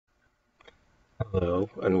Hello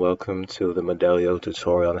and welcome to the Modelio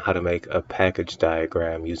tutorial on how to make a package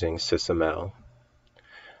diagram using SysML.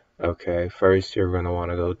 Okay, first you're going to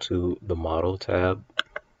want to go to the Model tab,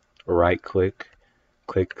 right click,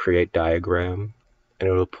 click Create Diagram, and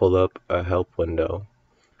it will pull up a help window.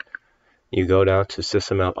 You go down to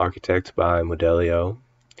SysML Architect by Modelio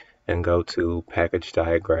and go to Package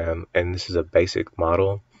Diagram, and this is a basic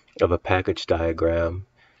model of a package diagram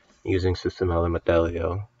using SysML and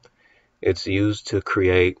Modelio. It's used to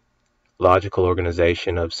create logical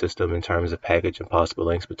organization of system in terms of package and possible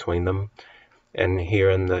links between them. And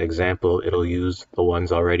here in the example, it'll use the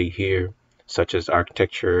ones already here, such as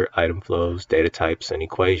architecture, item flows, data types, and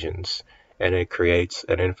equations. And it creates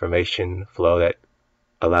an information flow that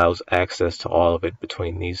allows access to all of it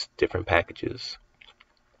between these different packages.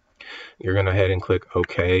 You're going to head and click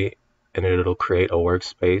OK, and it'll create a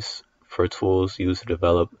workspace for tools used to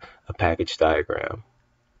develop a package diagram.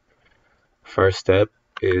 First step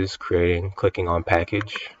is clicking on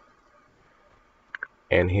package,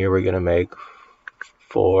 and here we're going to make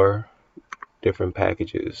 4 different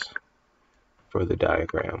packages for the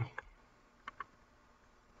diagram.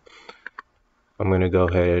 I'm going to go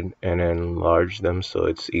ahead and enlarge them so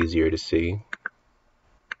it's easier to see.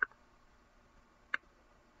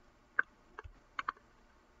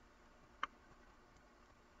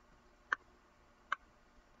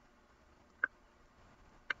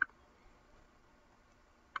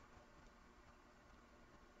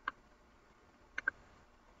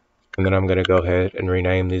 And then I'm going to go ahead and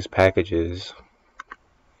rename these packages.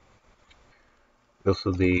 This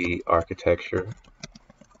will be architecture.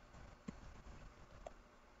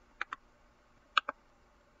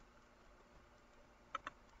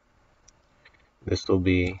 This will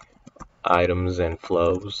be items and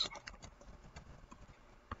flows.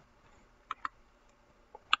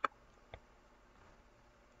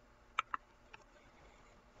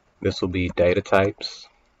 This will be data types.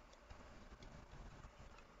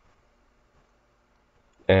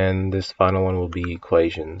 And this final one will be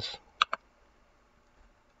equations.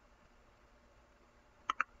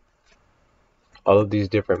 All of these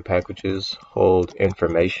different packages hold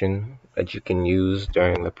information that you can use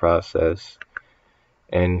during the process.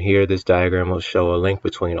 And here this diagram will show a link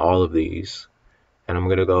between all of these. And I'm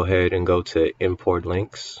going to go ahead and go to Import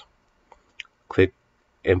Links. Click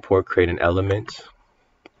Import Create an Element.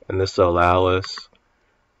 And this will allow us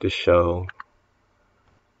to show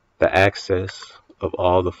the access of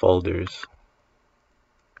all the folders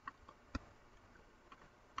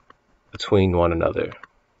between one another.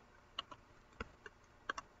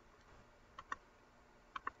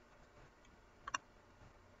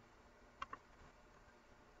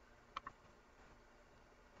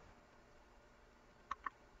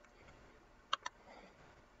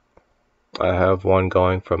 I have one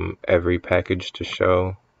going from every package to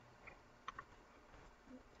show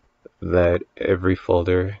that every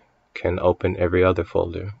folder can open every other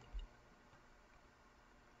folder.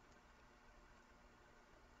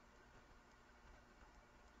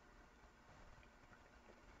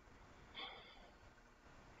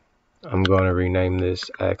 I'm going to rename this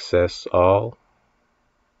Access All.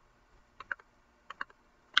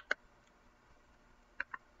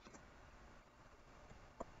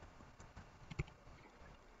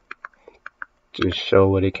 To show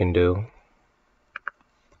what it can do.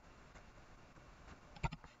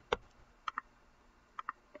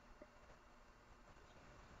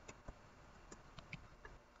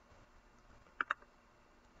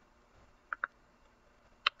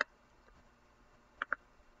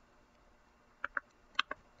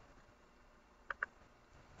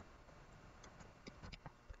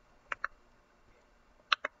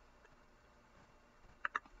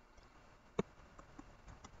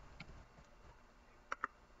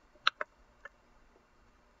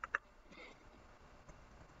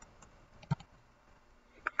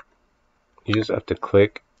 You just have to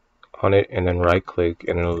click on it and then right click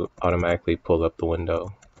and it'll automatically pull up the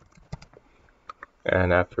window.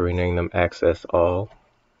 And after renaming them Access All,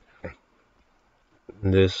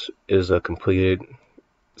 this is a completed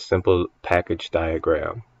simple package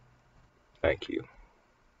diagram. Thank you.